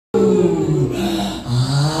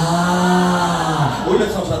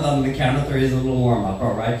count of three is a little warm-up,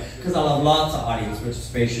 all right? Because I'll have lots of audience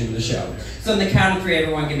participation in the show. So in the count of three,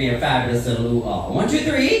 everyone give me a fabulous little ooh-ah. 1, 2,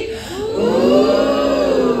 3. Ooh!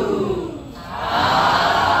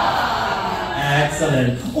 Ah!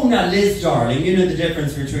 Excellent. Oh, now, Liz, darling, you know the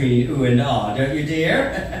difference between ooh and ah, don't you,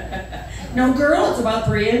 dear? No, girl, it's about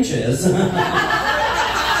 3 inches. Is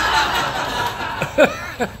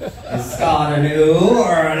Scott an ooh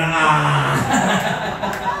or an ah?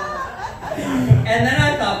 And then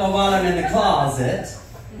I thought, well, while I'm in the closet.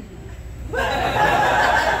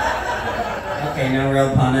 Okay, no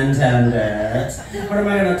real pun intended. What am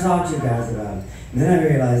I going to talk to you guys about? And then I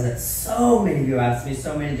realized that so many of you asked me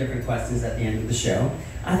so many different questions at the end of the show.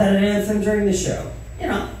 I thought I'd answer them during the show. You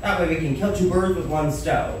know, that way we can kill 2 birds with 1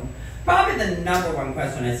 stone. Probably the #1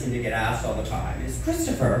 question I seem to get asked all the time is,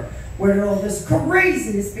 Christopher, where did all this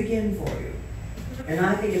craziness begin for you? And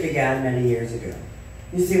I think it began many years ago.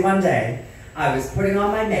 You see, one day, I was putting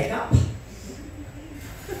on my makeup.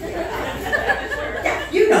 Yeah,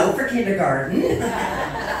 you know, for kindergarten.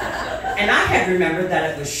 And I had remembered that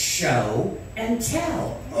it was show and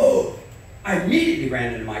tell. Oh, I immediately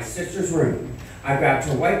ran into my sister's room. I grabbed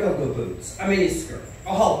her white go-go boots, a mini skirt, a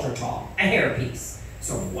halter top, a hairpiece,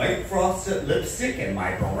 some white frosted lipstick, and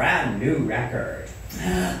my brand new record.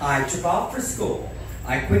 I took off for school.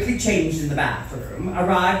 I quickly changed in the bathroom,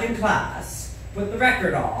 arrived in class, put the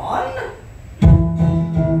record on,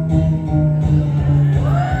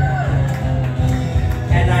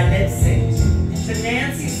 and I lip-synced to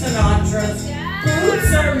Nancy Sinatra's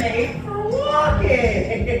Boots Are Made for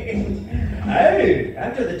Walking. Hey,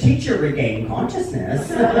 after the teacher regained consciousness,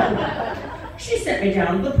 she sent me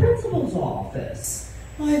down to the principal's office.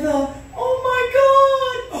 I thought, oh my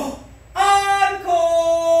God, encore!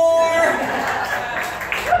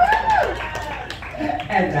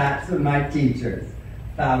 And that's when my teachers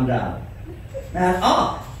found out that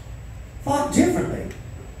I thought differently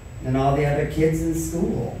than all the other kids in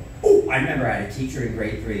school. Oh, I remember I had a teacher in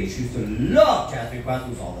grade 3. She used to love to ask me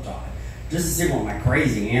questions all the time, just to see what my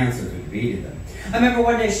crazy answers would be to them. I remember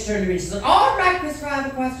one day she turned to me and she said, all right, Christopher, I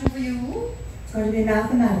have a question for you. It's going to be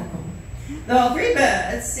mathematical. There are 3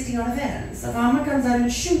 birds sitting on a fence. A farmer comes out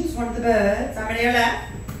and shoots one of the birds. How many are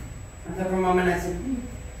left? I thought for a moment, I said,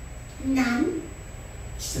 none.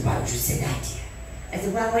 She said, why would you say that, dear? I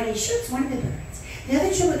said, well, when he shoots one of the birds, the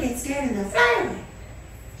other 2 will get scared and they'll fly away.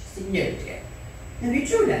 She said, no, dear. There'll be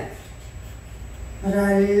 2 left. But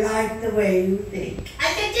I like the way you think.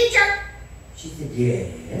 I said, teacher. She said,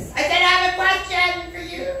 yes. I said, I have a question for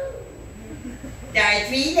you. There are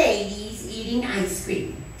 3 ladies eating ice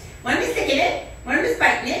cream. One was licking it, one was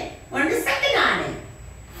biting it, one was sucking on it.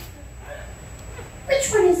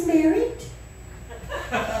 Which one is married?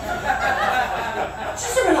 She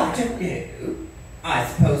said, well, I don't know. I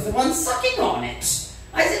suppose the one sucking on it.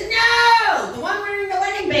 I said, no, the one wearing the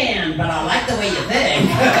wedding band, but I like the way you think.